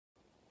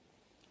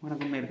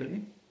வணக்கம் நேயர்களே,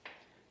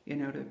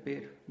 என்னோட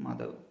பேர்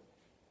மாதவ்.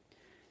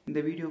 இந்த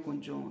வீடியோ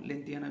கொஞ்சம்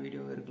லென்த்தியான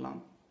வீடியோவாக இருக்கலாம்.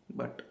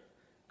 பட்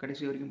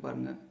கடைசி வரைக்கும்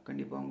பாருங்கள்.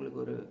 கண்டிப்பாக உங்களுக்கு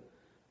ஒரு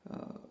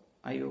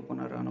ஐ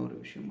ஓப்பனரான ஒரு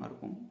விஷயமா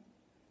இருக்கும்.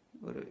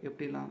 ஒரு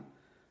எப்படிலாம்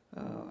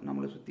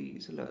நம்மளை சுற்றி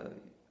சில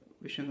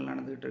விஷயங்கள்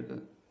நடந்துகிட்டு இருக்கு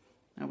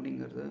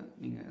அப்படிங்கிறத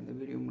நீங்கள் இந்த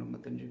வீடியோ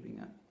மூலமாக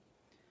தெரிஞ்சுப்பீங்க.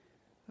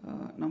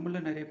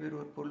 நம்மள நிறைய பேர்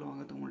ஒரு பொருள்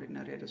வாங்கிறதுக்கு முன்னாடி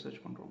நிறைய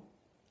ரிசர்ச் பண்ணுறோம்.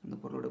 அந்த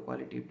பொருளோட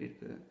குவாலிட்டி எப்படி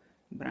இருக்குது,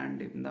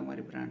 பிராண்டு இந்த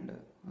மாதிரி பிராண்டு,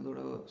 அதோட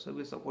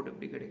சர்வீஸ் சப்போர்ட்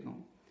எப்படி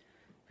கிடைக்கும்,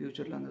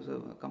 ஃப்யூச்சரில் அந்த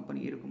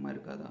கம்பெனி இருக்குமா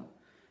இருக்காதா,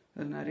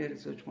 அதில் நிறைய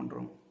ரிசர்ச்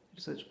பண்ணுறோம்.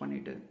 ரிசர்ச்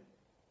பண்ணிவிட்டு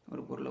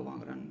ஒரு பொருளை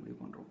வாங்குறான்னு முடிவு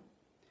பண்ணுறோம்.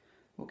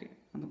 ஓகே,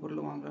 அந்த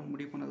பொருளை வாங்கலான்னு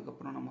முடிவு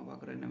பண்ணதுக்கப்புறம் நம்ம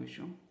பார்க்குற என்ன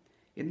விஷயம்,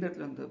 எந்த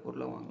இடத்துல அந்த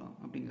பொருளை வாங்கலாம்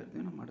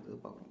அப்படிங்கிறதையும் நம்ம அடுத்தது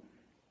பார்க்குறோம்.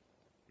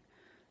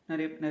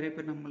 நிறைய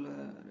பேர் நம்மளை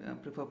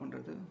ப்ரிஃபர்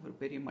பண்ணுறது ஒரு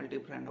பெரிய மல்டி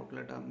பிராண்ட்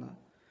அவுட்லெட்டாக இருந்தால்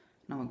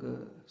நமக்கு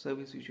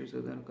சர்வீஸ் இஷ்யூஸ்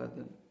எதுவும்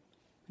இருக்காது,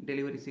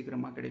 டெலிவரி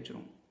சீக்கிரமாக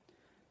கிடைச்சிரும்,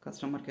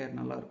 கஸ்டமர் கேர்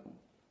நல்லாயிருக்கும்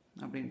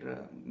அப்படின்ற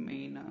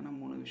மெயினான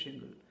 3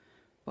 விஷயங்கள்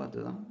பார்த்து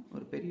தான்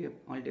ஒரு பெரிய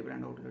மல்டி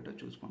பிராண்ட் அவுட்லெட்டை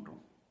சூஸ் பண்ணுறோம்.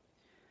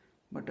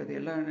 பட் அது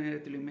எல்லா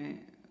நேரத்துலையுமே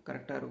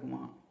கரெக்டாக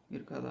இருக்குமா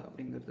இருக்காதா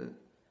அப்படிங்கிறது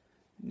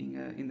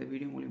நீங்கள் இந்த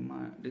வீடியோ மூலிமா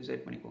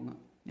டிசைட் பண்ணிக்கோங்க.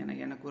 ஏன்னா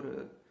எனக்கு ஒரு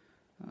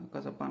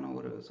கசப்பான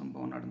ஒரு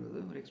சம்பவம் நடந்தது,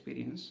 ஒரு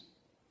எக்ஸ்பீரியன்ஸ்.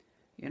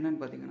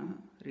 என்னன்னு பார்த்தீங்கன்னா,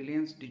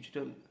 Reliance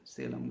digital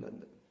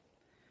சேலம்லேருந்து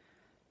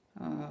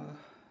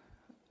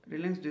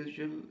Reliance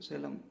digital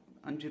Salem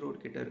 5 road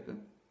கிட்டே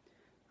இருக்குது.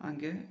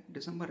 அங்கே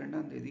டிசம்பர்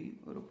 2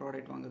 ஒரு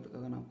ப்ராடக்ட்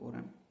வாங்கிறதுக்காக நான்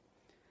போகிறேன்.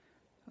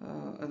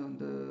 அது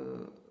வந்து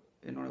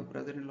என்னோடய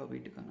பிரதர்-இன்-லா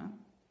வீட்டுக்கான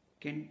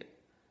கெண்ட்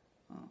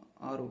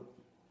RO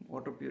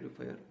water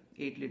purifier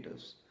 8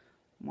 litres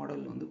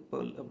model வந்து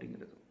பேர்ல்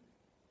அப்படிங்கிறது.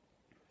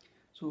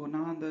 ஸோ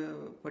நான் அந்த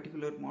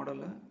பர்டிகுலர்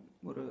மாடலை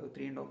ஒரு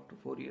 3.5 to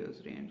 4 years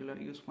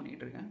ரேஞ்சில் யூஸ்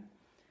பண்ணிகிட்ருக்கேன்.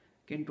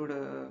 கெண்ட்டோட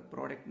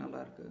ப்ராடக்ட்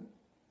நல்லாயிருக்கு,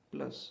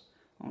 ப்ளஸ்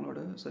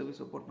அவங்களோட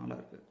சர்வீஸ் சப்போர்ட்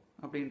நல்லாயிருக்கு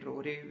அப்படின்ற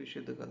ஒரே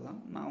விஷயத்துக்காக தான்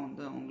நான்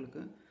வந்து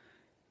அவங்களுக்கு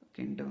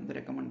கெண்ட்டை வந்து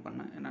ரெக்கமெண்ட்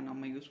பண்ணேன். ஏன்னா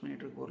நம்ம யூஸ்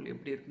பண்ணிகிட்டு இருக்க பொருள்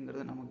எப்படி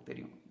இருக்குங்கிறது நமக்கு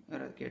தெரியும்.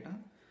 யாராவது கேட்டால்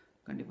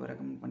கண்டிப்பாக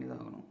ரெக்கமெண்ட் பண்ணி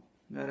தான் ஆகணும்.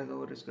 வேறு ஏதோ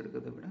ஒரு ரிஸ்க்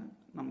எடுக்கிறத விட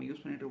நம்ம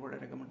யூஸ் பண்ணிகிட்டு இருக்க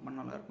ப்ராடக்ட் ரெக்கமெண்ட் பண்ண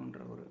நல்லா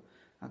இருக்குன்ற ஒரு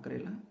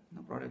அக்கறையில்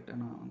இந்த ப்ராடக்ட்டை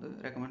நான் வந்து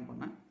ரெக்கமெண்ட்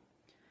பண்ணேன்.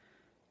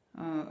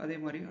 அதே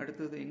மாதிரி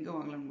அடுத்தது எங்கே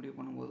வாங்கலாம்னு முடிவு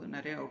பண்ணும்போது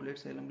நிறைய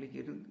அவுட்லெட் சேலம்லேக்கு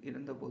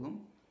இருந்த போதும்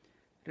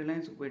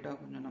ரிலையன்ஸுக்கு போயிட்டால்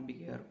கொஞ்சம்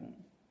நம்பிக்கையாக இருக்கும்,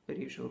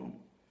 பெரிய ஷோரூம்,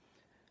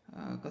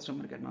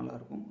 கஸ்டமர் கேர்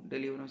நல்லாயிருக்கும்,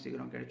 டெலிவரியும்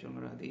சீக்கிரம்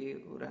கிடைச்சோங்கிற அதே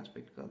ஒரு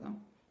ஆஸ்பெக்டுக்காக தான்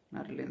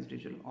நான் ரிலையன்ஸ்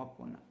டிஜிட்டல் ஆப்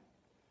பண்ணேன்.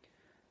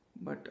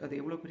 பட் அது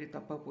எவ்வளோ பெரிய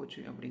தப்பாக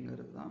போச்சு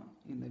அப்படிங்கிறது தான்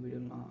இந்த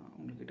வீடியோவில் நான்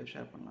உங்கள்கிட்ட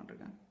ஷேர் பண்ணலான்னு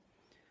இருக்கேன்.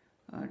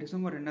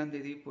 டிசம்பர்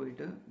 2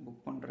 போயிட்டு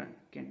புக் பண்ணுறேன்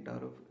கெண்ட்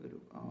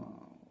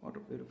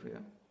வாட்டர்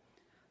பியூரிஃபையர்.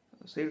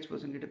 சேல்ஸ்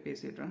பர்சன் கிட்டே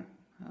பேசிடுறேன்,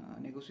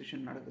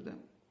 நெகோசியேஷன் நடக்குது.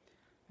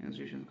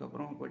 நெகோசியேஷனுக்கு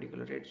அப்புறம்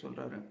பர்டிகுலர் ரேட்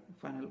சொல்கிறாரு,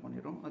 ஃபைனல்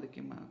பண்ணிடுறோம்.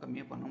 அதுக்கு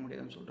கம்மியாக பண்ண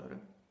முடியாதுன்னு சொல்கிறாரு.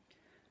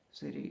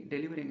 சரி,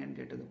 டெலிவரி எங்கேன்னு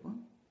கேட்டதுப்போ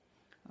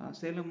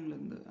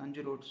சேலம்லேருந்து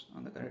 5 ரோட்ஸ்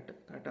அந்த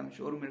கரெக்டாக அந்த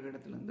ஷோரூம் இருக்கிற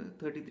இடத்துலேருந்து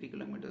 33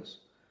 கிலோமீட்டர்ஸ்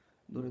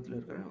தூரத்தில்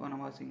இருக்கிற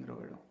வனவாசிங்கிற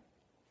இடம்,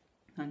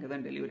 அங்கே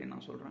தான் டெலிவரி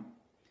நான் சொல்கிறேன்.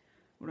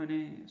 உடனே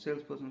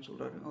சேல்ஸ் பர்சன்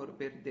சொல்கிறாரு, அவர்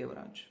பேர்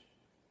தேவராஜ்,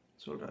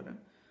 சொல்கிறாரு,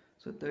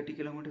 ஸோ 30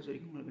 கிலோமீட்டர்ஸ்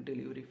வரைக்கும் உங்களுக்கு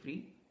டெலிவரி ஃப்ரீ.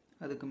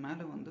 அதுக்கு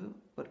மேலே வந்து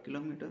per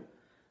kilometre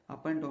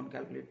up and down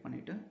calculate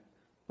பண்ணிவிட்டு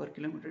பர்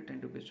கிலோமீட்டர்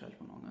 10 rupees சார்ஜ்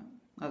பண்ணுவாங்க.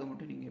 அதை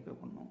மட்டும் நீங்கள் பே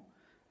பண்ணணும்.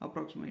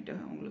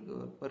 அப்ராக்சிமேட்டாக உங்களுக்கு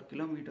per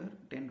kilometre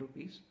 10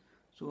 rupees.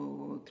 So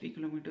 3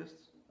 kilometres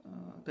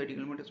 30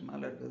 kilometres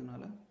மேலே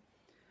இருக்கிறதுனால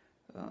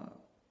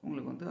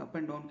உங்களுக்கு வந்து அப்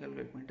அண்ட் டவுன்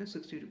கேல்குலேட் பண்ணிவிட்டு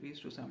 60 rupees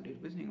to 70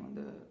 rupees நீங்கள்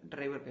வந்து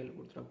டிரைவர் கையில்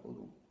கொடுத்துட்டா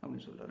போதும்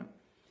அப்படின்னு சொல்கிறாரு.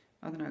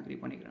 அதை நான் அக்ரி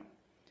பண்ணிக்கிறேன்.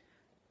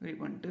 அக்ரி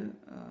பண்ணிட்டு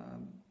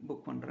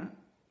புக் பண்ணுறேன்,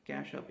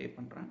 கேஷாக பே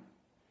பண்ணுறேன்.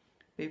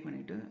 பே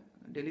பண்ணிவிட்டு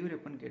டெலிவரி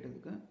எப்போன்னு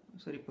கேட்டதுக்கு,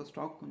 சரி இப்போ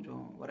ஸ்டாக்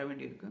கொஞ்சம் வர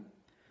வேண்டியிருக்கு,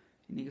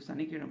 இன்றைக்கி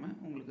சனிக்கிழமை,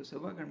 உங்களுக்கு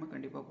செவ்வாய்க்கிழமை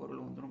கண்டிப்பாக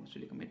பொருள் வந்துடும்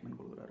சொல்லி கமிட்மெண்ட்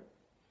கொடுக்குறாரு.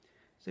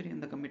 சரி,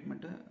 இந்த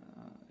கமிட்மெண்ட்டை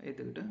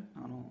ஏற்றுக்கிட்டு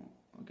நானும்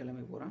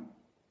கிளம்பி போகிறேன்.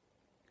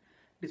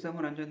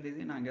 டிசம்பர்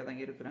 5 நான் அங்கே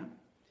தான் இருக்கிறேன்.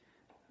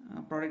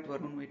 ப்ராடக்ட்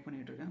வரணும்னு வெயிட்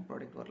பண்ணிகிட்ருக்கேன்.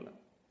 ப்ராடக்ட் வரல.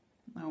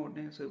 நான்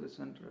உடனே சர்வீஸ்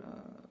சென்டர்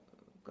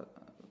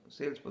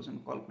சேல்ஸ் பர்சன்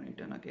கால்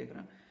பண்ணிவிட்டு நான்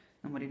கேட்குறேன்,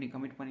 இந்த மாதிரி நீ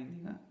கமிட்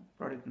பண்ணியிருந்தீங்க,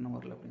 ப்ராடக்ட் இன்னும்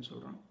வரல அப்படின்னு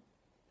சொல்கிறேன்.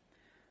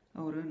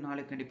 அவர்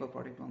நாளைக்கு கண்டிப்பாக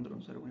ப்ராடக்ட்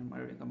வந்துடும் சார் அப்படின்னு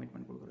மறுபடியும்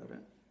கமிட்மெண்ட் கொடுக்குறாரு.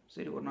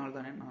 சரி, ஒரு நாள்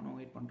தானே நானும்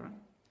வெயிட் பண்ணுறேன்.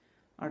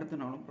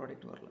 அடுத்த நாளும்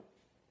ப்ராடக்ட் வரல.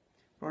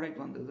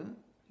 ப்ராடக்ட் வந்தது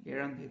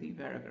 7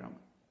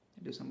 வியாழக்கிழமை,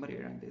 டிசம்பர்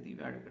 7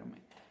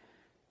 வியாழக்கிழமை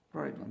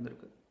ப்ராடக்ட்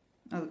வந்திருக்கு.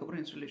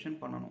 அதுக்கப்புறம்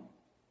இன்ஸ்டாலேஷன் பண்ணணும்.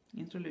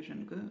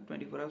 இன்ஸ்டாலேஷனுக்கு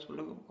 24 hours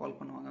கால்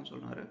பண்ணுவாங்கன்னு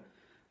சொன்னார்.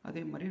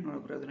 அதே மாதிரி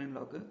என்னோடய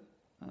பிரதர்-இன்-லாவுக்கு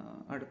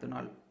அடுத்த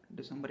நாள்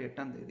டிசம்பர்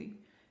 8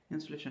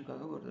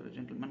 இன்ஸ்டாலேஷனுக்காக ஒரு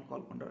ஜென்டில்மேன்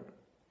கால் பண்ணுறாரு.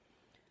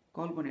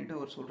 கால் பண்ணிவிட்டு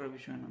அவர் சொல்கிற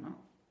விஷயம் என்னென்னா,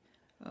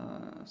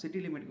 சிட்டி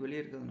லிமிட்டுக்கு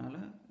வெளியே இருக்கிறதுனால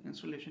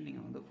இன்ஸ்டாலேஷன்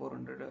நீங்கள் வந்து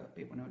 400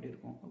 பே பண்ண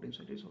வேண்டியிருக்கும்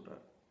அப்படின்னு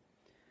சொல்கிறார்.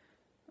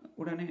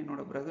 உடனே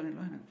என்னோடய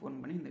பிரதர்-இன்-லா எனக்கு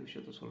ஃபோன் பண்ணி இந்த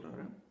விஷயத்த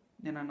சொல்கிறாரு.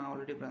 ஏன்னா நான்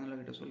ஆல்ரெடி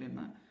பிரதர்-இன்-லா கிட்ட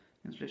சொல்லியிருந்தேன்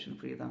இன்ஸ்டாலேஷன்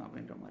ஃப்ரீ தான்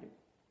அப்படின்ற மாதிரி.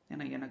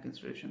 ஏன்னா எனக்கு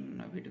இன்ஸ்டாலேஷன்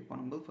வீட்டுக்கு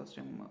பண்ணும்போது ஃபஸ்ட்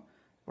டைம்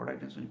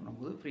ப்ராடக்ட் இன்ஸ்டால்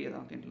பண்ணும்போது ஃப்ரீயாக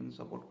தான் கெண்ட்லேருந்து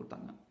சப்போர்ட்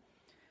கொடுத்தாங்க.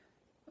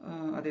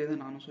 அதே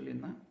தான் நானும்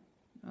சொல்லியிருந்தேன்.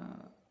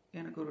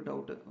 எனக்கு ஒரு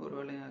டவுட்டு, ஒரு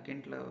வேளை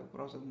கென்ட்டில்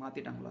ப்ராசஸ்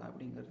மாற்றிட்டாங்களா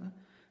அப்படிங்கிறத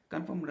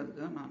கன்ஃபார்ம்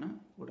பண்ணுறதுக்காக நான்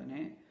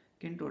உடனே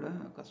கென்ட்டோட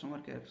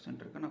கஸ்டமர் கேர்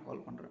சென்டருக்கு நான்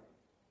கால் பண்ணுறேன்,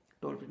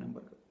 டோல் ஃப்ரீ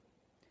நம்பருக்கு.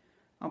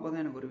 அப்போ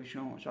தான் எனக்கு ஒரு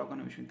விஷயம்,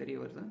 ஷாக்கான விஷயம் தெரிய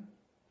வருது.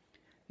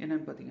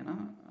 என்னென்னு பார்த்தீங்கன்னா,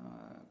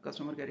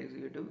 கஸ்டமர் கேர்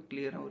எக்ஸிக்யூட்டிவ்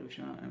கிளியராக ஒரு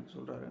விஷயம் எனக்கு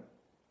சொல்கிறாரு.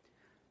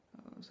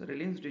 ஸோ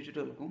ரிலையன்ஸ்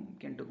டிஜிட்டலுக்கும்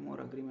கென்ட்டுக்கும்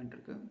ஒரு அக்ரிமெண்ட்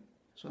இருக்குது.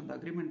 ஸோ அந்த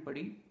அக்ரிமெண்ட்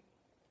படி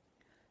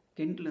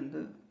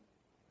கென்ட்லேருந்து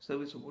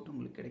சர்வீஸ் சப்போர்ட்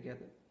உங்களுக்கு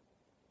கிடைக்காது.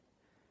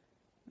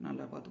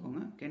 நல்லா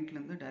பார்த்துக்கோங்க,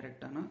 கென்ட்லேருந்து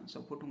டைரெக்டான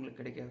சப்போர்ட்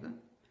உங்களுக்கு கிடைக்காது.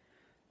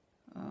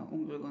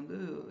 உங்களுக்கு வந்து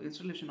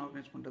இன்ஸ்டலேஷன்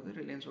ஆர்கனைஸ் பண்ணுறது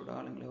ரிலையன்ஸோட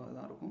ஆளுங்களாக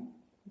தான் இருக்கும்.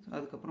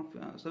 அதுக்கப்புறம்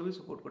சர்வீஸ்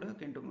சப்போர்ட் கூட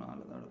கென்ட்டோட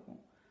ஆள் தான் இருக்கும்.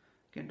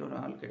 கென்ட்டோட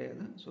ஆள்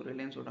கிடையாது. ஸோ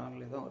ரிலையன்ஸோட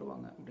ஆளுங்களே தான்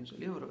வருவாங்க அப்படின்னு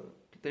சொல்லி ஒரு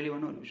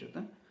தெளிவான ஒரு விஷயத்த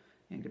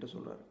என்கிட்ட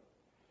சொல்கிறாரு.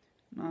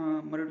 நான்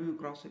மறுபடியும்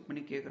க்ராஸ் செக்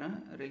பண்ணி கேட்குறேன்,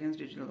 ரிலையன்ஸ்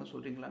டிஜிட்டல் தான்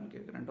சொல்கிறீங்களான்னு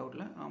கேட்குறேன்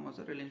டவுட்டில். ஆமாம்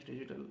சார், ரிலையன்ஸ்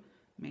டிஜிட்டல்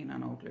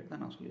மெயினான அவுட்லெட்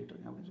தான் நான் சொல்லிகிட்டு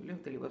இருக்கேன் அப்படின்னு சொல்லி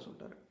தெளிவாக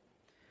சொல்லிட்டாரு.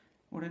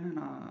 உடனே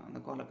நான் அந்த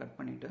காலை கட்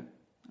பண்ணிவிட்டு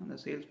அந்த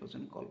சேல்ஸ்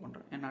பர்சன் கால்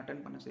பண்ணுறேன். என்ன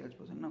அட்டென்ட் பண்ண சேல்ஸ்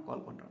பர்சன் நான்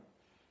கால் பண்ணுறேன்.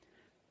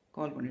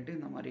 கால் பண்ணிவிட்டு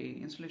இந்த மாதிரி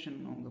இன்ஸ்டலேஷன்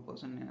உங்கள்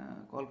பர்சன்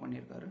கால்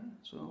பண்ணியிருக்காரு.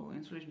 ஸோ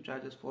இன்ஸ்டலேஷன்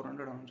சார்ஜஸ்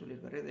 400 ஆகும்னு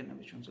சொல்லியிருக்காரு. இது என்ன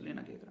விஷயம்னு சொல்லி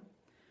நான் கேட்குறேன்.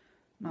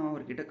 நான்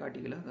அவர்கிட்ட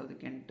காட்டிக்கல, அதாவது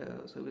கென்ட்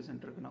சர்வீஸ்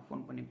சென்டருக்கு நான்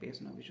ஃபோன் பண்ணி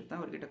பேசின விஷயத்த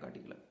அவர்கிட்ட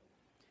காட்டிக்கல.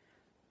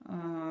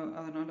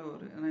 அதனால்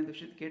நான் இந்த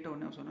விஷயத்தை கேட்ட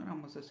உடனே சொன்னார்,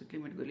 ஆமாம் சார், சிக்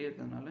லிமிட் வெளியே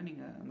இருக்கிறதுனால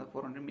நீங்கள் அந்த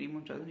 400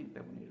 மினிமம் சார்ஜ் நீங்கள்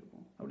பே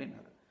பண்ணியிருக்கோம்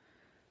அப்படின்னாரு.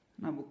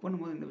 நான் புக்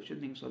பண்ணும்போது இந்த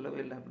விஷயத்தை நீங்கள் சொல்லவே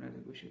இல்லை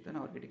அப்படின்ற விஷயத்த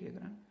நான் அவர்கிட்ட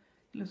கேட்குறேன்.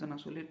 இல்லை சார்,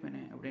 நான்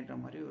சொல்லியிருப்பேனே அப்படின்ற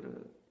மாதிரி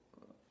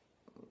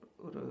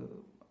ஒரு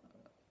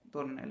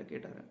தோரணையில்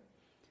கேட்டார்.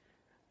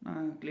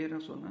 நான்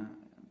கிளியராக சொன்னேன்,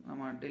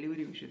 நம்ம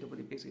டெலிவரி விஷயத்தை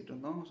பற்றி பேசிகிட்டு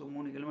இருந்தோம். ஸோ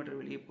 3 கிலோமீட்டர்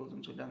வெளியே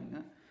போகுதுன்னு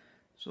சொல்லிட்டாங்க.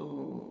 ஸோ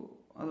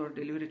அதோட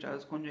டெலிவரி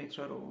சார்ஜ் கொஞ்சம்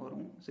எக்ஸ்ட்ரா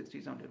வரும்,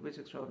 60-70 ருபீஸ்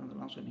எக்ஸ்ட்ரா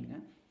வரும்லாம் சொன்னீங்க.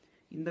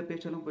 இந்த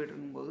பேச்செல்லாம் போய்ட்டு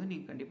இருக்கும்போது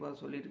நீங்கள் கண்டிப்பாக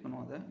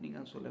சொல்லியிருக்கணும், அதை நீங்கள்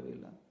அதை சொல்லவே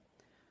இல்லை.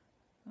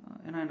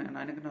 ஏன்னா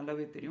எனக்கு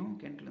நல்லாவே தெரியும்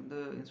கென்ட்லேருந்து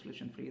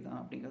இன்ஸ்டலேஷன் ஃப்ரீ தான்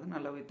அப்படிங்கிறது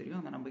நல்லாவே தெரியும்.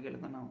 அந்த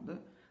நம்பிக்கையில் தான் நான் வந்து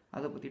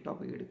அதை பற்றி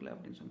டாபிக் எடுக்கலை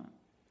அப்படின்னு சொன்னேன்.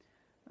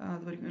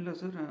 அது வரைக்கும் இல்லை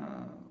சார்,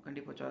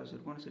 கண்டிப்பாக சார்ஜ்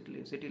இருக்கும்,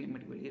 சிட்டி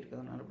லிமிட் வெளியே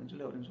இருக்கிறதுனால அப்படின்னு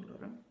சொல்லி அவரையும்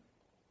சொல்கிறாரு.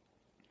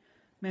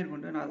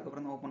 மேற்கொண்டு நான்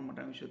அதுக்கப்புறம் தான் ஓப்பன்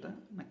பண்ணுற விஷயத்த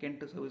நான்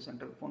கென்ட் சர்வீஸ்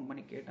சென்டருக்கு ஃபோன்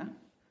பண்ணி கேட்டேன்.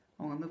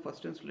 அவங்க வந்து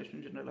ஃபஸ்ட்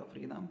இன்ஸ்டலேஷன் ஜென்ரலாக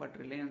ஃப்ரீ தான், பட்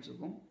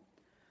ரிலையன்ஸுக்கும்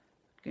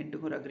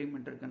கென்ட்டுக்கும் ஒரு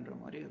அக்ரிமெண்ட் இருக்குன்ற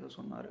மாதிரி அதை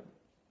சொன்னார்.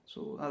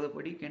 ஸோ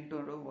அதுபடி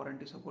கென்ட்டோட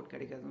வாரண்ட்டி சப்போர்ட்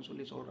கிடைக்காதுன்னு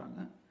சொல்லி சொல்கிறாங்க.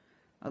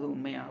 அது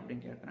உண்மையா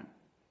அப்படின்னு கேட்குறேன்.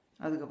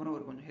 அதுக்கப்புறம்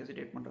அவர் கொஞ்சம்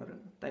ஹெசிடேட் பண்ணுறாரு,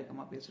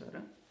 தயக்கமாக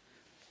பேசுகிறாரு.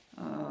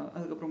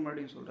 அதுக்கப்புறம்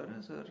மறுபடியும் சொல்கிறாரு,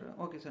 சார்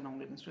ஓகே சார், நான்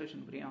உங்களுக்கு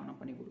இன்ஸ்டலேஷன் ஃப்ரீயாக நான்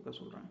பண்ணி கொடுக்க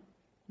சொல்கிறேன்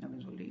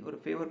அப்படின்னு சொல்லி ஒரு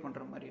ஃபேவர்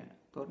பண்ணுற மாதிரி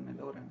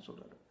தோரணையில் அவர் என்ன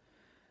சொல்கிறாரு.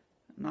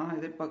 நான்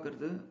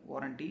எதிர்பார்க்குறது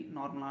வாரண்ட்டி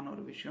நார்மலான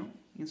ஒரு விஷயம்,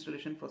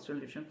 இன்ஸ்டலேஷன் ஃபஸ்ட்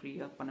இன்ஸ்டலேஷன்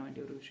ஃப்ரீயாக பண்ண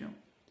வேண்டிய ஒரு விஷயம்.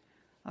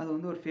 அது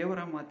வந்து ஒரு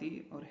ஃபேவராக மாற்றி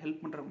ஒரு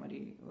ஹெல்ப் பண்ணுற மாதிரி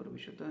ஒரு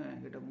விஷயத்த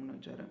என்கிட்ட முன்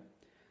வச்சார்.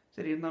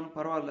 சரி, இருந்தாலும்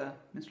பரவாயில்ல,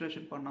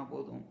 இன்ஸ்டலேஷன் பண்ணால்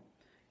போதும்,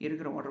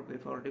 இருக்கிற வாட்டர்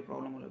ப்யூரிஃபை ஆல்ரெடி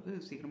ப்ராப்ளம்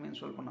இருக்குது, சீக்கிரமாக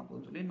இன்ஸ்டால் பண்ணால்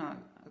போதும்னு சொல்லி நான்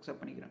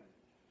அக்செப்ட் பண்ணிக்கிறேன்.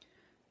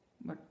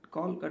 பட்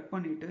கால் கட்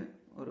பண்ணிவிட்டு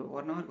ஒரு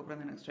 1 ஹவருக்கு அப்புறம்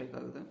தான் எனக்கு ஸ்ட்ரைக்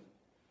ஆகுது,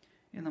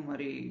 இந்த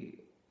மாதிரி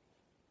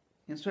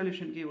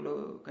இன்ஸ்டாலேஷனுக்கு இவ்வளோ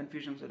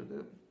கன்ஃபியூஷன்ஸ்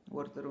இருக்குது.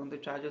 ஒருத்தர் வந்து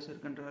சார்ஜஸ்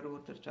இருக்குன்றாரு,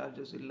 ஒருத்தர்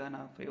சார்ஜஸ் இல்லை,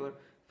 நான்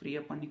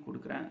ஃப்ரீயாக பண்ணி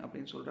கொடுக்குறேன்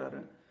அப்படின்னு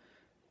சொல்கிறாரு.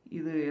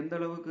 இது எந்த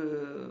அளவுக்கு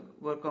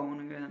ஒர்க்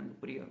ஆகும்னு எனக்கு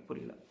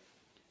புரியல.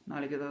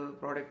 நாளைக்கு ஏதாவது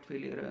ப்ராடக்ட்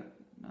ஃபெயிலியரு,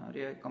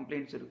 நிறைய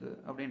கம்ப்ளைண்ட்ஸ் இருக்குது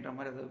அப்படின்ற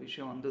மாதிரி ஏதாவது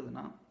விஷயம்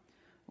வந்ததுன்னா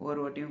ஒவ்வொரு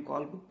வாட்டியும்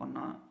கால் புக்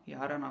பண்ணால்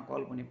யாரை நான்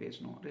கால் பண்ணி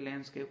பேசணும்?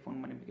 ரிலையன்ஸ்க்கே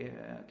ஃபோன் பண்ணி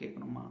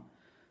கேட்கணுமா?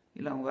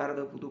 இல்லை அவங்க வேறு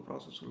ஏதாவது புது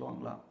ப்ராசஸ்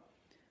சொல்லுவாங்களா?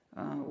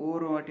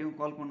 ஒவ்வொரு வாட்டியும்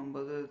கால்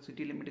பண்ணும்போது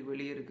சிட்டி லிமிட்டுக்கு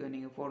வெளியே இருக்குது,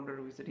 நீங்கள்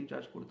 400 விசிட்டிங்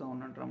சார்ஜ் கொடுத்தா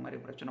ஒன்றுன்ற மாதிரி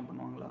பிரச்சனை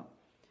பண்ணுவாங்களா?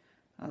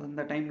 அது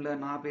அந்த டைமில்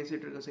நான்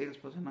பேசிகிட்டு இருக்க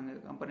சேல்ஸ் பர்சன்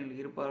நாங்கள்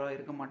கம்பெனியில் இருப்பாரா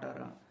இருக்க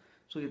மாட்டாரா?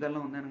 ஸோ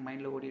இதெல்லாம் வந்து எனக்கு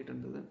மைண்டில் ஓடிட்டு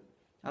இருந்தது.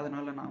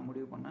 அதனால் நான்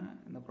முடிவு பண்ணேன்,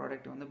 இந்த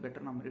ப்ராடக்ட் வந்து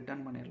பெட்டர் நம்ம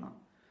ரிட்டர்ன் பண்ணிடலாம்.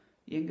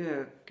 எங்கே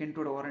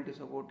கென்ட்டோட வாரண்ட்டி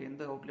சப்போர்ட்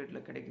எந்த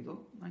அவுட்லெட்டில் கிடைக்குதோ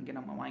அங்கே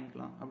நம்ம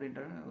வாங்கிக்கலாம்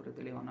அப்படின்ற ஒரு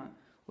தெளிவான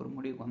ஒரு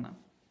முடிவுக்கு வந்தேன்.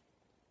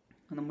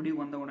 அந்த முடிவு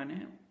வந்த உடனே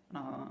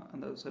நான்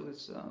அந்த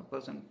சர்வீஸ்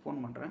பர்சன் ஃபோன்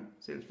பண்ணுறேன்,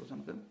 சேல்ஸ்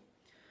பர்சனுக்கு.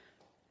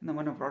 இந்த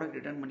மாதிரி நான் ப்ராடக்ட்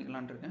ரிட்டர்ன்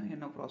பண்ணிக்கலான் இருக்கேன்,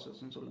 என்ன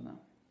ப்ராசஸ்ன்னு சொல்லுங்கள்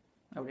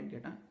அப்படின்னு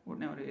கேட்டேன்.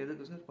 உடனே அவர்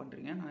எதுக்கு சார்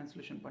பண்ணுறீங்க, நான்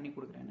இன்ஸ்டலேஷன் பண்ணி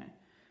கொடுக்குறேனே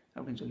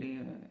அப்படின்னு சொல்லி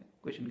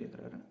கொஷின்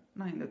கேட்குறாரு.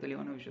 நான் இந்த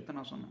தெளிவான விஷயத்த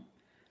நான் சொன்னேன்.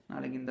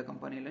 நாளைக்கு இந்த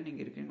கம்பெனியில்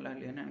நீங்கள் இருக்கீங்களா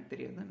இல்லையான்னு எனக்கு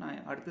தெரியாது,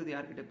 நான் அடுத்தது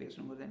யார்கிட்ட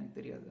பேசணுங்கிறது எனக்கு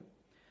தெரியாது.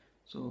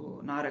 ஸோ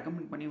நான்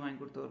ரெக்கமெண்ட் பண்ணி வாங்கி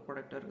கொடுத்த ஒரு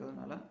ப்ராடக்டாக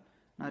இருக்கிறதுனால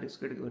நான்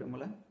ரிஸ்க் எடுக்க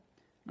விரும்பலை,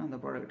 நான் அந்த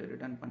ப்ராடக்ட்டை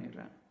ரிட்டர்ன்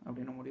பண்ணிடுறேன்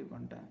அப்படின்னு முடிவு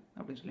பண்ணிட்டேன்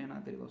அப்படின்னு சொல்லி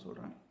நான் தெளிவாக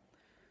சொல்கிறேன்.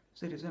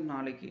 சரி சார்,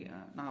 நாளைக்கு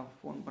நான்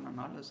ஃபோன் பண்ண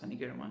நாள்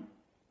சனிக்கிழமை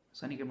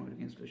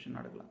வரைக்கும் இன்ஸ்டலேஷன்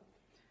நடக்கலாம்.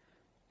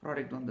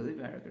 ப்ராடக்ட் வந்தது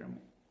வியாழக்கிழமை.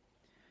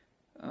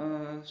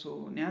 ஸோ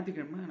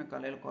ஞாயிற்றுக்கிழமை எனக்கு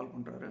காலையில் கால்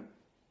பண்ணுறாரு.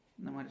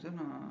 இந்த மாதிரி சார்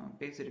நான்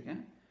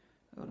பேசியிருக்கேன்,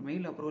 ஒரு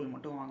மெயில் அப்ரூவல்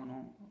மட்டும்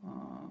வாங்கணும்,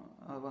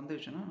 அது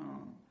வந்துச்சுன்னா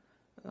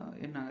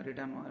என்ன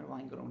ரிட்டர்ன்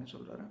வாங்கிக்கிறோம் அப்படின்னு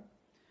சொல்கிறாரு.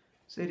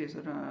 சரி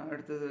சார்,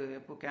 அடுத்தது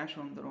எப்போ கேஷ்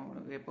வந்துடும்,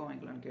 எப்போ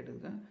வாங்கிக்கலான்னு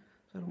கேட்டதுக்கு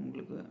சார்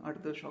உங்களுக்கு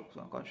அடுத்த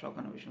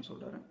ஷாக்கான விஷயம்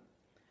சொல்கிறாரு.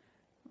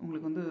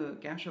 உங்களுக்கு வந்து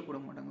கேஷாக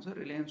கொடுக்க மாட்டாங்க சார்,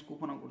 ரிலையன்ஸ்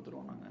கூப்பனாக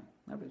கொடுத்துருவோம் நாங்கள்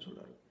அப்படின்னு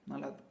சொல்கிறாரு.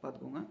 நல்லா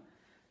பார்த்துக்கோங்க,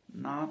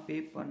 நான் பே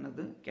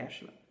பண்ணது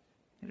கேஷில்,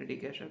 ரெடி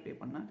கேஷாக பே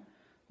பண்ணேன்.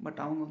 பட்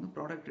அவங்க வந்து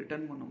ப்ராடக்ட்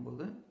ரிட்டர்ன்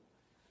பண்ணும்போது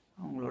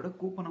அவங்களோட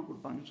கூப்பனை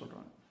கொடுப்பாங்கன்னு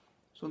சொல்கிறாங்க.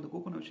 ஸோ அந்த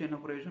கூப்பனை வச்சு என்ன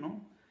பிரயோஜனம்?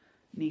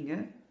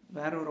 நீங்கள்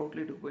வேற ஒரு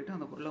அவுட்லெட்டுக்கு போயிட்டு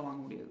அந்த பொருளை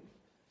வாங்க முடியாது.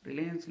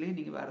 ரிலையன்ஸ்லேயே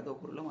நீங்கள் வேறு ஏதோ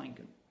பொருளை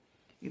வாங்கிக்கணும்.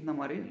 இந்த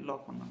மாதிரி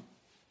லாக் பண்ணாங்க.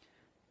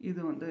 இது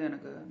வந்து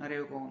எனக்கு நிறைய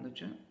கோவம்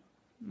வந்துச்சு.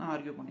 நான்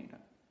ஆர்கியூ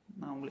பண்ணிட்டேன்.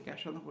 நான் உங்களுக்கு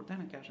கேஷாக தான் கொடுத்தேன்,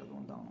 எனக்கு கேஷாக தான்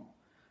வந்தாகணும்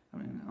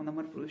அப்படின்னு. அந்த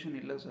மாதிரி ப்ரொவிஷன்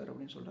இல்லை சார்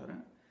அப்படின்னு சொல்கிறாரு.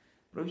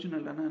 ப்ரொவிஷன்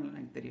இல்லைன்னா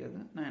எனக்கு தெரியாது,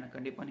 எனக்கு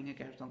கண்டிப்பாக நீங்கள்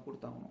கேஷ் தான்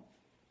கொடுத்தாகணும்,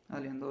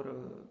 அதில் எந்த ஒரு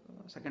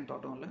செகண்ட்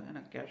தாட்டும் இல்லை,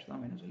 எனக்கு கேஷ்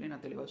தான் வேணும்னு சொல்லி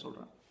நான் தெளிவாக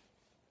சொல்கிறேன்.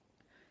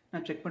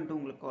 நான் செக் பண்ணிட்டு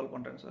உங்களுக்கு கால்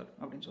பண்ணுறேன் சார்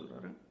அப்படின்னு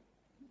சொல்கிறாரு.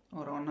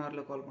 ஒரு 1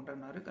 ஹவரில் கால்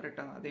பண்ணுறேன்னாரு.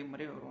 கரெக்டாக அதே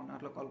மாதிரி ஒரு 1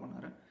 ஹவரில் கால்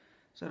பண்ணார்.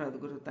 சார்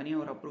அதுக்கு ஒரு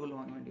தனியாக ஒரு அப்ரூவல்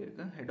வாங்க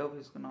வேண்டியிருக்கு, ஹெட்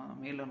ஆஃபீஸ்க்கு நான்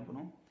மெயில்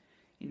அனுப்பணும்,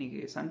 இன்றைக்கி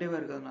சண்டேவாக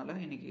இருக்கிறதுனால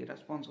இன்றைக்கி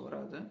ரெஸ்பான்ஸ்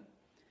வராது,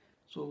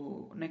 ஸோ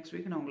நெக்ஸ்ட்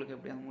வீக் நான் உங்களுக்கு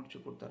எப்படியாவது முடிச்சு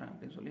கொடுத்துறேன்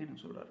அப்படின்னு சொல்லி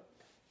எனக்கு சொல்கிறார்.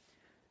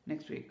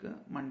 நெக்ஸ்ட் வீக்கு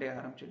மண்டே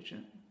ஆரம்பிச்சிருச்சு.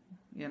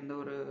 எந்த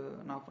ஒரு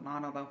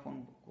நானாக தான் ஃபோன்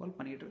கால்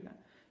பண்ணிகிட்ருக்கேன்,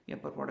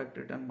 எப்போ ப்ராடக்ட்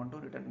ரிட்டர்ன்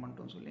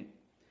பண்ணிட்டோம்னு சொல்லி.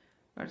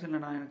 கடைசியில்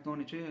எனக்கு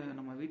தோணுச்சு,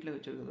 நம்ம வீட்டில்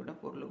வச்சுருக்கிறத விட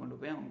பொருளை கொண்டு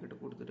போய் அவங்ககிட்ட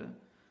கொடுத்துட்டு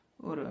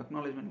ஒரு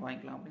அக்னாலேஜ்மெண்ட்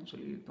வாங்கிக்கலாம் அப்படின்னு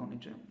சொல்லி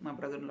தோணுச்சு. நான்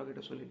பிரதர்ல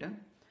கிட்ட சொல்லிட்டேன்.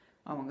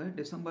 அவங்க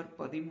டிசம்பர்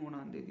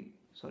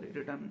 13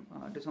 ரிட்டர்ன்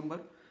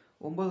டிசம்பர்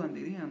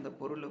 9 அந்த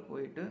பொருளை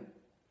போயிட்டு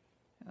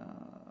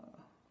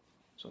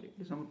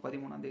டிசம்பர்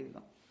 13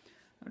 தான்,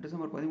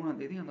 டிசம்பர்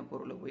 13 அந்த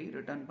பொருளை போய்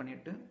ரிட்டர்ன்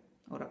பண்ணிவிட்டு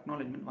ஒரு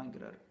அக்னாலேஜ்மெண்ட்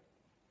வாங்கிக்கிறாரு.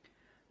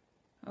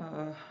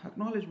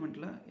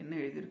 அக்னாலேஜ்மெண்ட்டில் என்ன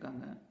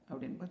எழுதியிருக்காங்க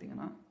அப்படின்னு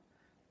பார்த்தீங்கன்னா,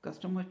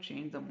 கஸ்டமர்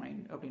சேஞ்ச் த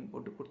மைண்ட் அப்படின்னு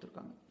போட்டு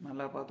கொடுத்துருக்காங்க.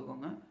 நல்லா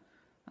பார்த்துக்கோங்க.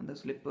 அந்த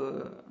ஸ்லிப்பு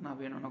நான்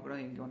வேணும்னா கூட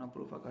எங்கே வேணால்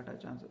ப்ரூஃபாக காட்ட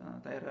சான்ஸ்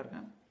தயாராக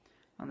இருக்கேன்.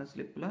 அந்த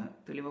ஸ்லிப்பில்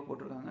தெளிவாக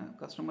போட்டிருக்காங்க,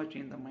 கஸ்டமர்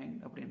சேஞ்ச் த மைண்ட்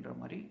அப்படின்ற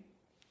மாதிரி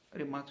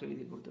ரிமார்க்ஸ்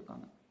எழுதி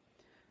கொடுத்துருக்காங்க.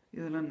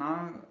 இதில்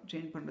நான்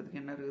சேஞ்ச்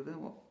பண்ணுறதுக்கு என்ன இருக்குது,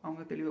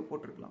 அவங்க தெளிவாக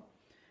போட்டிருக்கலாம்.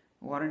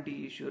 வாரண்ட்டி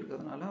இஷ்யூ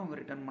இருக்கிறதுனால அவங்க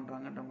ரிட்டர்ன்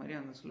பண்ணுறாங்கன்ற மாதிரி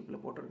அந்த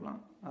ஸ்லிப்பில்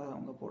போட்டிருக்கலாம், அதை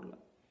அவங்க போடல.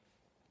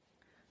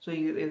 ஸோ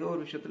இங்கே ஏதோ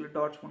ஒரு விஷயத்தில்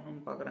டாட்ச்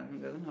பண்ணணும்னு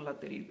பார்க்குறாங்கிறது நல்லா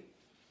தெரியுது.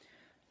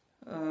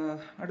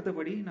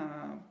 அடுத்தபடி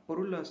நான்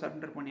பொருளை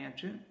சரண்டர்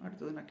பண்ணியாச்சு.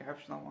 அடுத்தது நான்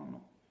கேஷ் தான்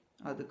வாங்கணும்.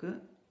 அதுக்கு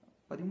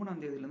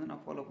 13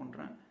 நான் ஃபாலோ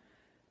பண்ணுறேன்.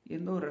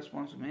 எந்த ஒரு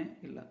ரெஸ்பான்ஸுமே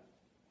இல்லை.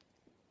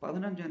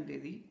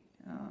 15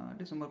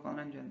 டிசம்பர்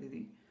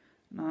 15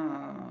 நான்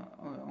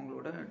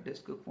அவங்களோட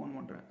டெஸ்க்கு ஃபோன்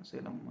பண்ணுறேன்.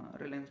 சேலம்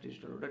ரிலையன்ஸ்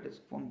டிஜிட்டலோட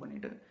டெஸ்க் ஃபோன்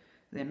பண்ணிவிட்டு,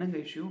 இது என்னங்க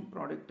இஷ்யூ,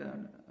 ப்ராடக்ட்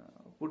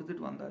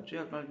கொடுத்துட்டு வந்தாச்சு,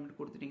 அக்னாலஜ்மெண்ட்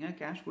கொடுத்துட்டீங்க,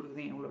 கேஷ்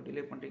கொடுக்குறீங்க, எவ்வளோ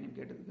டிலே பண்ணுறீங்கன்னு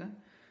கேட்டதுக்கு,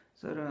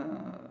 சார்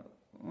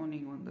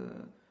நீங்கள் வந்து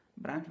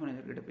பிரான்ச்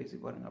மேனேஜர்கிட்ட பேசி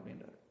பாருங்கள்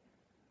அப்படின்றாரு.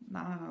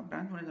 நான்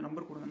பிரான்ச் மேனேஜர்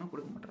நம்பர் கொடுங்கன்னா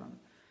கொடுக்க மாட்டேறாங்க.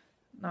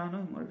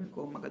 நானும் மறுபடியும்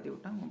கோவமாக கத்தி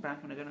விட்டேன், உங்கள்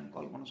பிரான்ச் மேனேஜர் எனக்கு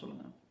கால் பண்ண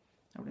சொல்லுங்கள்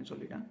அப்படின்னு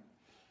சொல்லிட்டேன்.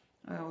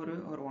 ஒரு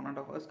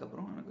 1.5 ஹவர்ஸ்க்கு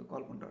அப்புறம் எனக்கு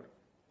கால் பண்ணுறாரு.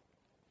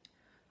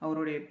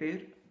 அவருடைய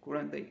பேர்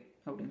குழந்தை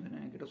அப்படின்னு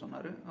சொல்லி என்கிட்ட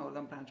சொன்னார். அவர்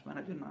தான் பிரான்ச்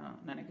மேனேஜர் நான்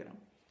நினைக்கிறேன்.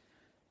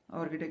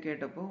 அவர்கிட்ட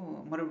கேட்டப்போ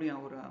மறுபடியும்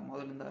அவர்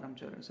முதல்லேருந்து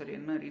ஆரம்பித்தார். சரி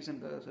என்ன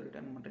ரீசனுக்காக சார்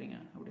ரிட்டர்ன் பண்ணுறீங்க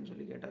அப்படின்னு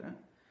சொல்லி கேட்டார்.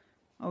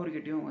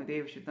 அவர்கிட்டையும் இதே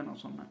விஷயத்த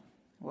நான் சொன்னேன்.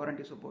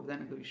 வாரண்ட்டி சப்போர்ட் தான்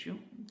எனக்கு விஷயம்,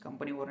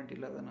 கம்பெனி வாரண்ட்டி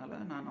இல்லாதனால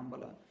நான்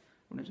நம்பலை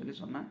அப்படின்னு சொல்லி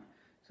சொன்னேன்.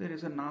 சரி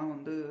சார், நான்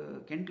வந்து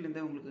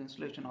கென்ட்லேருந்தே உங்களுக்கு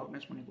இன்ஸ்டலேஷன்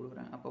ஆர்கனைஸ் பண்ணி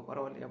கொடுக்குறேன், அப்போ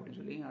பரவாயில்லையா அப்படின்னு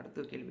சொல்லி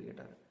அடுத்த கேள்வி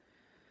கேட்டார்.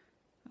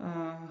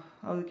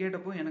 அது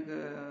கேட்டப்போ எனக்கு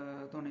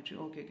தோணுச்சு,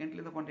 ஓகே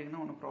கென்ட்லேருந்து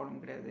பண்ணுறீங்கன்னா ஒன்றும்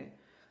ப்ராப்ளம் கிடையாது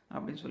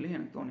அப்படின்னு சொல்லி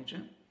எனக்கு தோணுச்சு.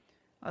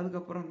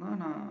 அதுக்கப்புறம் தான்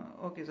நான்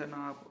ஓகே சார்,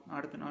 நான்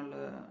அடுத்த நாள்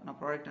நான்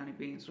ப்ராடக்ட்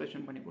அனுப்பி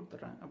இன்ஸ்டலேஷன் பண்ணி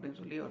கொடுத்துட்றேன் அப்படின்னு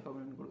சொல்லி அவர்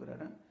கம்ப்ளைண்ட்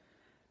கொடுக்குறாரு.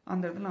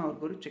 அந்த இடத்துல நான்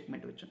அவருக்கு ஒரு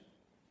செக்மேட் வச்சேன்.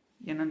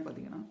 என்னன்னு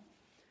பார்த்தீங்கன்னா,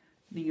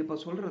 நீங்கள் இப்போ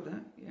சொல்கிறத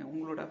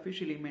உங்களோட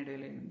அஃபிஷியல்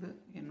இமெயிலேருந்து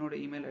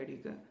என்னோடய இமெயில்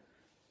ஐடிக்கு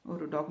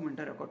ஒரு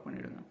டாக்குமெண்ட்டை ரெக்கார்ட்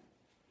பண்ணிவிடுங்க.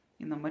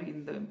 இந்த மாதிரி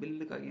இந்த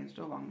பில்லுக்கு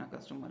அகேன்ஸ்டாக வாங்கின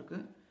கஸ்டமருக்கு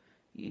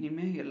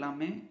இனிமேல்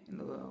எல்லாமே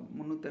இந்த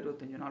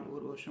 365 நாள்,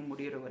 ஒரு வருஷம்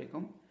முடிகிற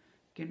வரைக்கும்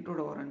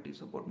கென்ட்டோட வாரண்ட்டி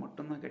சப்போர்ட்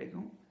மட்டும்தான்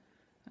கிடைக்கும்,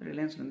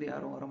 ரிலையன்ஸ்லேருந்து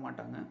யாரும் வர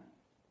மாட்டாங்க,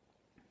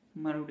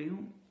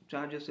 மறுபடியும்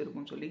சார்ஜஸ்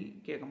இருக்குன்னு சொல்லி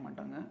கேட்க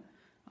மாட்டாங்க,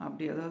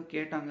 அப்படி ஏதாவது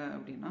கேட்டாங்க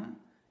அப்படின்னா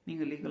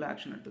நீங்கள் லீகல்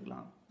ஆக்ஷன்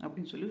எடுத்துக்கலாம்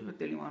அப்படின்னு சொல்லி ஒரு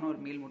தெளிவான ஒரு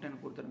மெயில் மட்டும்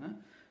எனக்கு கொடுத்துருங்க,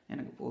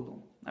 எனக்கு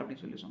போதும்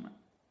அப்படின்னு சொல்லி சொன்னேன்.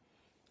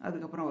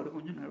 அதுக்கப்புறம் அவர்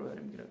கொஞ்சம் நழுவ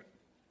ஆரம்பிக்கிறார்.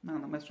 நான்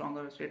அந்த மாதிரி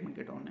ஸ்ட்ராங்காக ஸ்டேட்மெண்ட்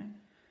கேட்டவுடனே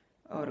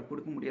அவர்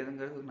கொடுக்க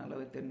முடியாதுங்கிறது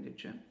நல்லாவே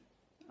தெரிஞ்சிச்சு.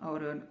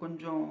 அவர்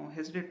கொஞ்சம்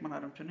ஹெசிடேட் பண்ண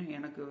ஆரம்பிச்சோன்னே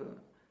எனக்கு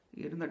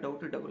இருந்த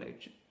டவுட்டு டபுள்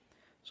ஆகிடுச்சு.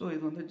 ஸோ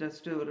இது வந்து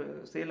ஜஸ்ட்டு ஒரு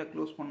சேலை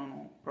க்ளோஸ்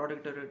பண்ணணும்,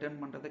 ப்ராடக்ட்டை ரிட்டர்ன்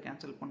பண்ணுறதை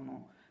கேன்சல்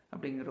பண்ணணும்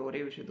அப்படிங்கிற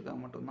ஒரே விஷயத்துக்காக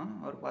மட்டும்தான்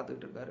அவர்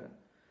பார்த்துக்கிட்டு இருக்காரு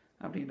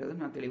அப்படின்றது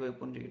நான் தெளிவாக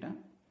புரிஞ்சுக்கிட்டேன்.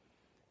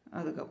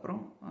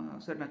 அதுக்கப்புறம்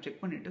சார் நான்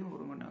செக் பண்ணிவிட்டு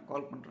நான்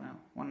கால் பண்ணுறேன்,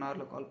 1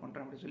 ஹவரில் கால்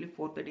பண்ணுறேன் அப்படின்னு சொல்லி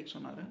 4:30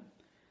 சொன்னார்.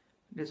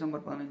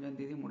 டிசம்பர்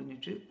 15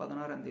 முடிஞ்சிச்சு.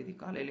 16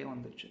 காலையிலே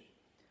வந்துடுச்சு.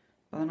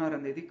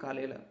 16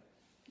 காலையில்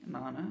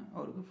நான்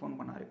அவருக்கு ஃபோன்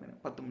பண்ண ஆரம்பிக்கிறேன்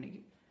 10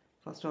 மணிக்கு.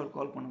 ஃபஸ்ட் அவர்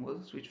கால் பண்ணும்போது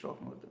ஸ்விட்ச்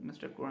ஆஃப்னு வருது.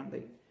 மிஸ்டர்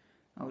குழந்தை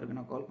அவருக்கு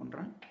நான் கால்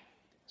பண்ணுறேன்,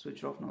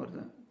 ஸ்விட்ச் ஆஃப்னு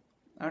வருது.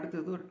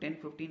 அடுத்தது ஒரு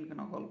 10:15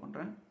 நான் கால்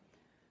பண்ணுறேன்,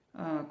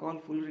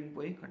 கால் ஃபுல் ரிங்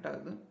போய் கட்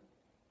ஆகுது.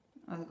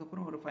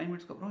 அதுக்கப்புறம் ஒரு 5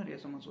 மினிட்ஸ்க்கு அப்புறம் ஒரு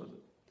எஸ்எம்எஸ் வருது.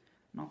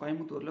 நான்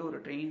கோயம்புத்தூரில் ஒரு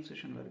ட்ரைனிங்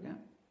செஷனில் இருக்கேன்,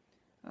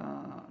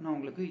 நான்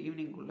உங்களுக்கு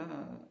ஈவினிங்குள்ளே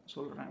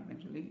சொல்கிறேன்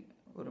அப்படின்னு சொல்லி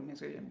ஒரு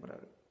மெசேஜ்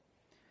அனுப்புகிறாரு.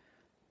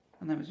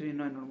 அந்த மெசேஜ்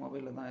இன்னும் என்னோடய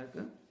மொபைலில் தான்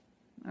இருக்குது.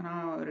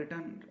 நான்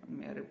ரிட்டர்ன்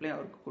ரிப்ளை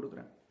அவருக்கு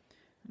கொடுக்குறேன்.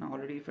 நான்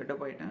ஆல்ரெடி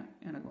ஃபெட்டப் ஆகிட்டேன்,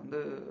 எனக்கு வந்து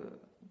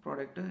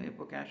ப்ராடக்ட்டு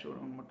எப்போ கேஷ்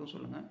வரும்னு மட்டும்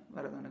சொல்லுங்கள்,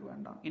 வேறு எதுவும் எனக்கு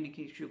வேண்டாம்,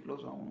 இன்றைக்கி இஷ்யூ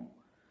க்ளோஸ் ஆகணும்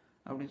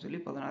அப்படின்னு சொல்லி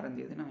 16ஆம்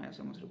தேதி நான்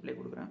எஸ்எம்எஸ் ரிப்ளை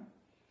கொடுக்குறேன்.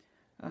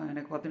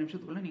 எனக்கு 10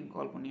 நிமிஷத்துக்குள்ளே நீங்கள்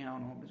கால் பண்ணி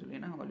ஆகணும் அப்படின்னு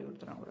சொல்லி நான்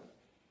வலியுறுத்துகிறேன் அவரை.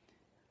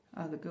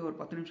 அதுக்கு ஒரு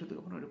 10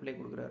 நிமிஷத்துக்கு அப்புறம் ரிப்ளை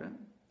கொடுக்குறாரு.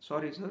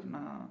 சாரி சார்,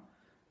 நான்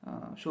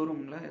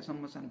ஷோரூமில்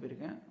எஸ்எம்எஸ்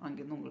அனுப்பியிருக்கேன்,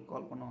 அங்கேருந்து உங்களுக்கு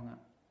கால் பண்ணுவாங்க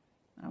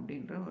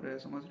அப்படின்ற ஒரு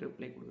எஸ்எம்எஸ்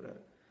ரிப்ளை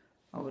கொடுக்குறாரு.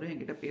 அவர்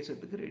என்கிட்ட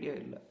பேசுறதுக்கு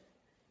ரெடியாக இல்லை.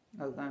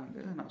 அதுதான்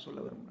வந்து நான் சொல்ல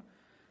விரும்புகிறேன்.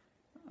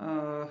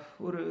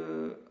 ஒரு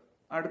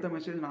அடுத்த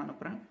மெசேஜ் நான்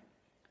அனுப்புகிறேன்.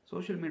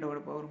 சோஷியல் மீடியாவோட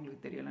பவர்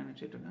உங்களுக்கு தெரியலைன்னு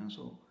நினச்சிட்ருக்கேன்.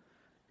 ஸோ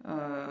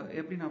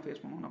எப்படி நான்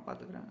ஃபேஸ் பண்ணணும் நான்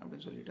பார்த்துக்கிறேன்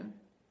அப்படின்னு சொல்லிவிட்டு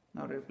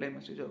நான் ஒரு ரிப்ளை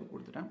மெசேஜ் அவர்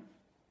கொடுத்துட்டேன்.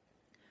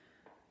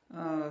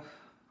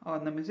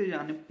 அந்த மெசேஜ்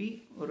அனுப்பி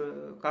ஒரு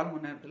 1/4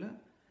 மணி நேரத்தில்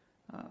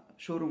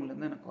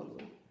ஷோரூம்லேருந்து எனக்கு கால்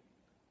வருது.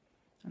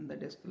 அந்த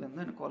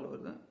டெஸ்க்லேருந்து எனக்கு கால்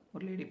வருது.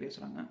 ஒரு லேடி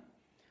பேசுகிறாங்க.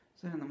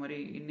 சார், இந்த மாதிரி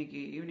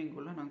இன்றைக்கி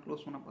ஈவினிங்குள்ளே நாங்கள்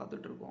க்ளோஸ் பண்ண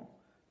பார்த்துட்ருக்கோம்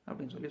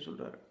அப்படின்னு சொல்லி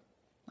சொல்கிறாரு.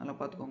 நல்லா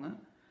பார்த்துக்கோங்க,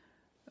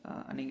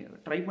 நீங்கள்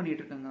ட்ரை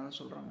பண்ணிகிட்ருக்கங்க தான்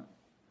சொல்கிறாங்க,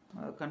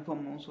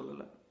 கன்ஃபார்மும்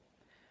சொல்லலை.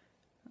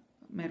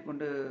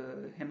 மேற்கொண்டு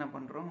என்ன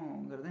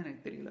பண்ணுறோங்கிறது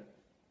எனக்கு தெரியல.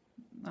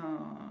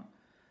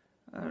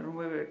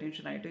 ரொம்பவே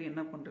டென்ஷன் ஆகிட்டு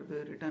என்ன பண்ணுறது,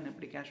 ரிட்டர்ன்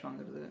எப்படி கேஷ்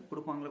வாங்குறது,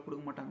 கொடுப்பாங்களா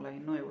கொடுக்க மாட்டாங்களா,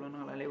 இன்னும் எவ்வளோ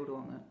நாள் அலைய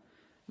விடுவாங்க,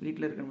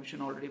 வீட்டில் இருக்கிற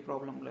மிஷின் ஆல்ரெடி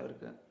ப்ராப்ளமில்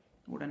இருக்குது,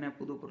 உடனே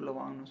புது பொருளை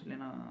வாங்கணும்னு சொல்லி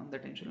நான் அந்த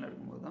டென்ஷனில்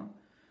இருக்கும்போது தான்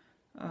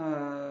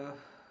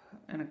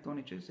எனக்கு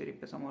தோணிச்சு, சரி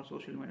பேசாமல்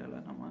சோஷியல்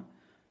மீடியாவில் நம்ம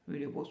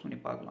வீடியோ போஸ்ட் பண்ணி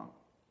பார்க்கலாம்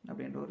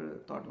அப்படின்ற ஒரு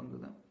தாட்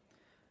வந்தது.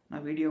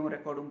 நான் வீடியோவும்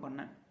ரெக்கார்டும்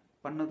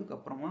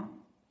பண்ணதுக்கப்புறமா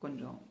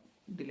கொஞ்சம்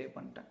டிலே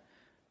பண்ணிட்டேன்.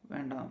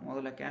 வேண்டாம்,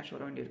 முதல்ல கேஷ்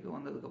வர வேண்டியிருக்கு,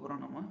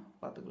 வந்ததுக்கப்புறம் நம்ம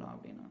பார்த்துக்கலாம்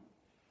அப்படின்னா.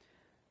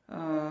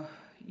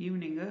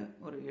 ஈவினிங்கு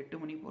ஒரு 8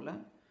 மணி போல்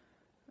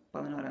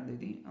 16ஆம்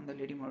தேதி அந்த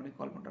லேடி மறுபடியும்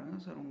கால் பண்ணுறாங்க.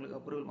 சார், உங்களுக்கு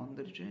அப்ரூவல்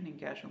வந்துருச்சு,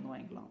 நீங்கள் கேஷ் வந்து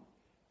வாங்கிக்கலாம்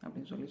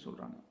அப்படின்னு சொல்லி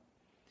சொல்கிறாங்க.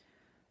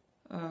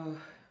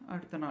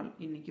 அடுத்த நாள்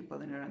இன்றைக்கி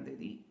 17ஆம்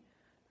தேதி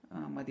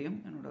மதியம்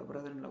என்னோடய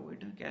பிரதரில்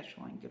போயிட்டு கேஷ்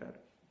வாங்கிக்கிறாரு.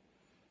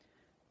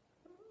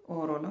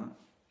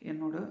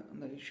 ஓவராலாக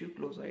அந்த இஷ்யூ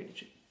க்ளோஸ்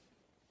ஆகிடுச்சு.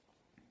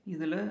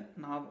 இதில்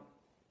நான்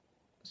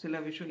சில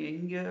விஷயம்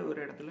எங்கே ஒரு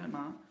இடத்துல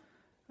நான்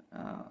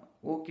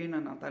ஓகேன்னு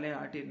நான் தலையை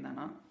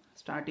ஆட்டியிருந்தேன்னா,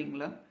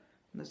 ஸ்டார்டிங்கில்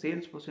இந்த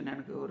சேல்ஸ் பர்சன்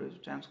எனக்கு ஒரு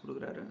சான்ஸ்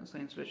கொடுக்குறாரு,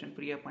 இன்ஸ்டாலேஷன்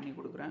ஃப்ரீயாக பண்ணி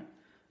கொடுக்குறேன்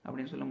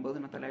அப்படின்னு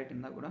சொல்லும்போது நான்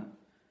தலையாட்டிருந்தால் கூட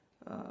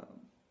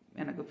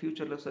எனக்கு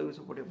ஃப்யூச்சரில் சர்வீஸ்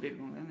சப்போர்ட் எப்படி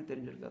இருக்குங்கிறது எனக்கு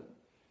தெரிஞ்சிருக்காது.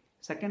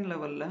 செகண்ட்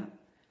லெவலில்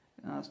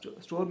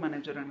ஸ்டோர்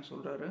மேனேஜர் எனக்கு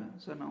சொல்கிறாரு,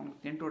 சார் நான்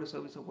உங்களுக்கு டென்ட்டோட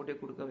சர்வீஸ் சப்போர்ட்டே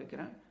கொடுக்க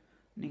வைக்கிறேன்,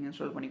 நீங்கள்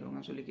இன்ஸ்டால்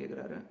பண்ணிக்கோங்கன்னு சொல்லி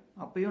கேட்குறாரு.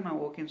 அப்போயும்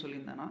நான் ஓகேன்னு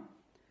சொல்லியிருந்தேன்னா,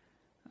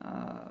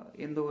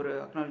 எந்த ஒரு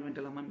அக்னாலஜ்மெண்ட்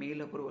இல்லாமல்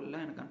மெயில்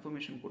அப்ரூவலில் எனக்கு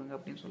கன்ஃபர்மேஷன் கொடுங்க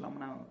அப்படின்னு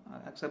சொல்லாமல் நான்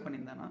அக்செப்ட்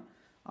பண்ணியிருந்தேன்னா,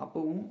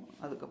 அப்போவும்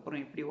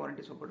அதுக்கப்புறம் எப்படி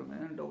வாரண்ட்டி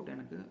சப்போர்ட்டுங்க டவுட்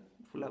எனக்கு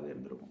ஃபுல்லாகவே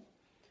இருந்திருக்கும்.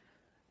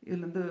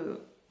 இதுலேருந்து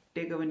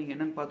டேக்அவே நீங்கள்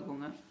என்னென்னு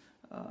பார்த்துக்கோங்க.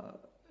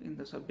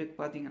 இந்த சப்ஜெக்ட்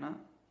பார்த்தீங்கன்னா,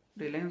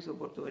 ரிலையன்ஸை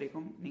பொறுத்த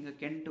வரைக்கும் நீங்கள்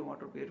கென்ட்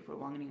வாட்டர்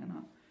பியூரிஃபையர்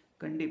வாங்கினீங்கன்னா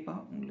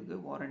கண்டிப்பாக உங்களுக்கு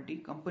வாரண்ட்டி,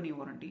 கம்பெனி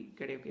வாரண்ட்டி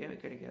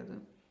கிடைக்காது.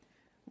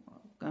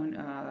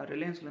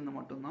 ரிலையன்ஸ்லேருந்து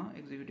மட்டும்தான்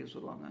எக்ஸிக்யூட்டிவ்ஸ்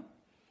வருவாங்க.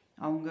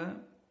 அவங்க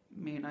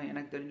மெயினாக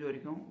எனக்கு தெரிஞ்ச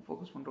வரைக்கும்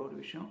ஃபோக்கஸ் பண்ணுற ஒரு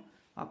விஷயம்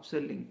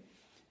அப்செல்லிங்.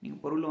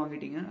 நீங்கள் பொருள்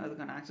வாங்கிட்டீங்க,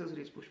 அதுக்கான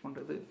ஆக்சசரிஸ் புஷ்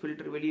பண்ணுறது,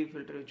 ஃபில்டர் வெளியே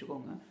ஃபில்டர்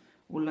வச்சுக்கோங்க,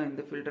 உள்ளே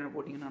இந்த ஃபில்டரை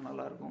போட்டிங்கன்னா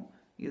நல்லாயிருக்கும்,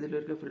 இதில்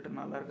இருக்க ஃபில்டர்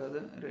நல்லா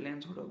இருக்காது,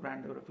 ரிலையன்ஸோட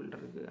பிராண்டோட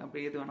ஃபில்டர் இருக்குது,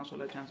 அப்படி எது வேணால்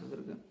சொல்ல சான்சஸ்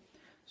இருக்குது.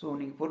 ஸோ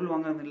நீங்கள் பொருள்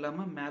வாங்குறது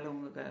இல்லாமல் மேலே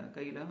உங்கள்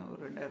கையில்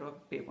ஒரு 2000 ரூபா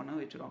பே பண்ண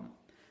வச்சுருவாங்க.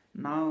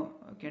 நான்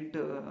கென்ட்டு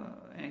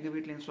எங்கள்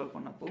வீட்டில் இன்ஸ்டால்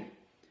பண்ணப்போ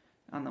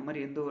அந்த மாதிரி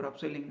எந்த ஒரு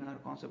அப்செல்லிங்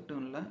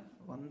கான்செப்டும் இல்லை.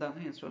 வந்தாங்க,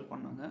 இன்ஸ்டால்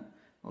பண்ணாங்க,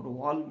 ஒரு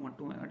வால்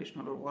மட்டும்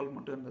அடிஷ்னல் ஒரு வால்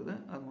மட்டும் இருந்தது,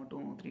 அது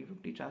மட்டும்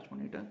 350 சார்ஜ்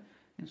பண்ணிவிட்டு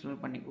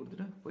இன்ஸ்டால் பண்ணி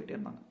கொடுத்துட்டு போயிட்டே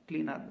இருந்தாங்க.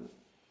 க்ளீனாக இருந்தது.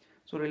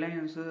 ஸோ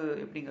ரிலையன்ஸு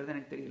எப்படிங்கிறது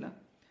எனக்கு தெரியல,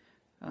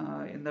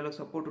 எந்த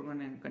அளவுக்கு சப்போர்ட்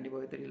இருக்குன்னு எனக்கு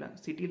கண்டிப்பாகவே தெரியல.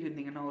 சிட்டியில்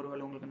இருந்தீங்கன்னா ஒரு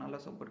வேளை உங்களுக்கு நல்ல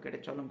சப்போர்ட்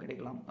கிடைச்சாலும்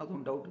கிடைக்கலாம்,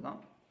 அதுவும் டவுட்டு தான்.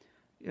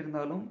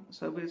 இருந்தாலும்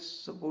சர்வீஸ்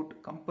சப்போர்ட்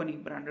கம்பெனி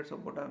பிராண்டட்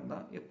சப்போர்ட்டாக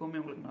இருந்தால் எப்போவுமே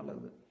உங்களுக்கு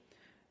நல்லது.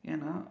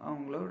 ஏன்னா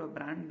அவங்களோட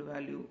பிராண்ட்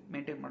வேல்யூ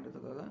மெயின்டைன்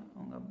பண்ணுறதுக்காக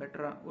அவங்க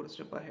பெட்டராக ஒரு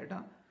ஸ்டெப்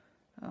ஹெட்டாக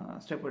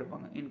ஸ்டெப்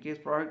எடுப்பாங்க.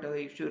 இன்கேஸ் ப்ராடக்ட்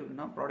ஏதாவது இஷ்யூ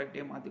இருக்குன்னா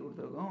ப்ராடக்டே மாற்றி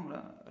கொடுத்துருக்கோம், அவங்கள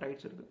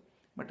ரைட்ஸ் இருக்குது.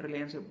 பட்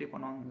ரிலையன்ஸ் எப்படி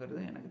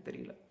பண்ணுவாங்கிறது எனக்கு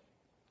தெரியல.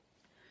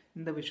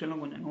 இந்த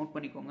விஷயம்லாம் கொஞ்சம் நோட்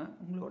பண்ணிக்கோங்க.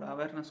 உங்களோட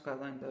அவேர்னஸ்க்காக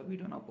தான் இந்த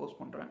வீடியோ நான் போஸ்ட்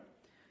பண்ணுறேன்.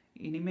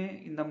 இனிமேல்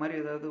இந்த மாதிரி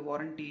ஏதாவது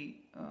வாரண்ட்டி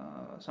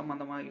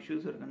சம்மந்தமாக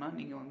இஷ்யூஸ் இருக்குன்னா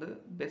நீங்கள் வந்து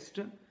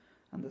பெஸ்ட்டு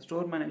அந்த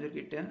ஸ்டோர்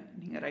மேனேஜர்கிட்ட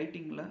நீங்கள்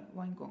ரைட்டிங்கில்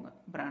வாங்கிக்கோங்க.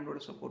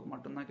 பிராண்டோட சப்போர்ட்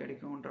மட்டும்தான்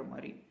கிடைக்கும்ன்ற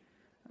மாதிரி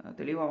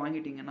தெளிவாக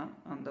வாங்கிட்டீங்கன்னா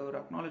அந்த ஒரு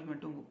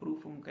அக்னாலஜ்மெண்ட்டும் உங்கள்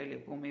ப்ரூஃப் உங்கள் கையில்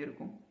எப்போவுமே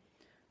இருக்கும்.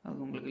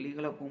 அது உங்களுக்கு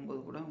லீகலாக போகும்போது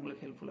கூட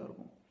உங்களுக்கு ஹெல்ப்ஃபுல்லாக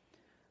இருக்கும்.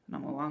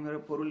 நம்ம வாங்குகிற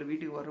பொருள்,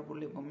 வீட்டுக்கு வர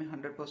பொருள் எப்போவுமே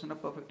 100%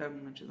 பர்ஃபெக்டாக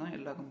நினச்சி தான்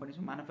எல்லா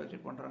கம்பெனிஸும்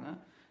மேனுஃபேக்சர் பண்ணுறாங்க.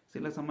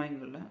 சில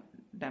சமயங்களில்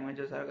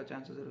டேமேஜஸ் ஆக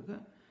சான்சஸ் இருக்குது,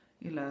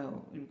 இல்லை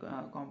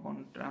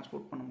காம்பவுண்ட்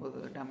ட்ரான்ஸ்போர்ட் பண்ணும்போது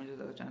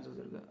டேமேஜஸ் ஆக சான்சஸ்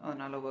இருக்குது.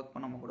 அதனால் ஒர்க்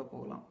பண்ணாமல் கூட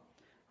போகலாம்.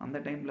 அந்த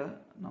டைமில்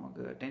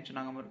நமக்கு டென்ஷன்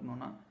ஆகாமல்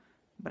இருக்கணும்னா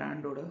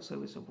பிராண்டோட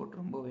சர்வீஸ் சப்போர்ட்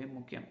ரொம்பவே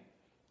முக்கியம்.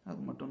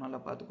 அது மட்டும்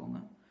நல்லா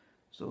பார்த்துக்கோங்க.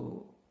 ஸோ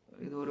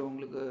இது ஒரு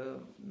உங்களுக்கு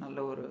நல்ல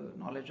ஒரு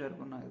நாலேஜாக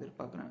இருக்கும்னு நான்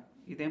எதிர்பார்க்குறேன்.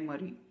 இதே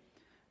மாதிரி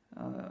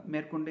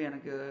மேற்கொண்டு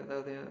எனக்கு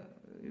ஏதாவது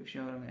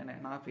விஷயம்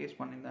நான் ஃபேஸ்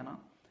பண்ணியிருந்தேன்னா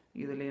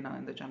இதிலே நான்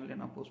இந்த சேனல்லே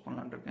நான் போஸ்ட்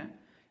பண்ணலான்னு இருக்கேன்.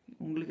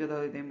 உங்களுக்கு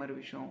ஏதாவது இதே மாதிரி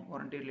விஷயம்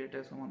வாரண்டி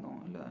ரிலேட்டட்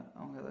சம்மந்தம் இல்லை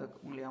அவங்க ஏதாவது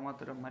உங்களை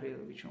ஏமாத்துகிற மாதிரி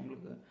விஷயம்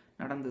உங்களுக்கு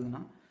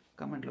நடந்ததுன்னா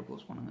கமெண்ட்டில்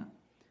போஸ்ட் பண்ணுங்கள்.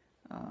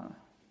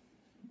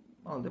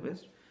 All the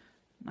best.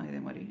 நான்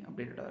இதே மாதிரி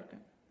அப்டேட்டடாக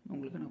இருக்கேன்,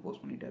 உங்களுக்கு நான்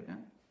போஸ்ட் பண்ணிகிட்டே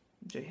இருக்கேன்.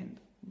 ஜெய்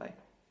ஹிந்த்.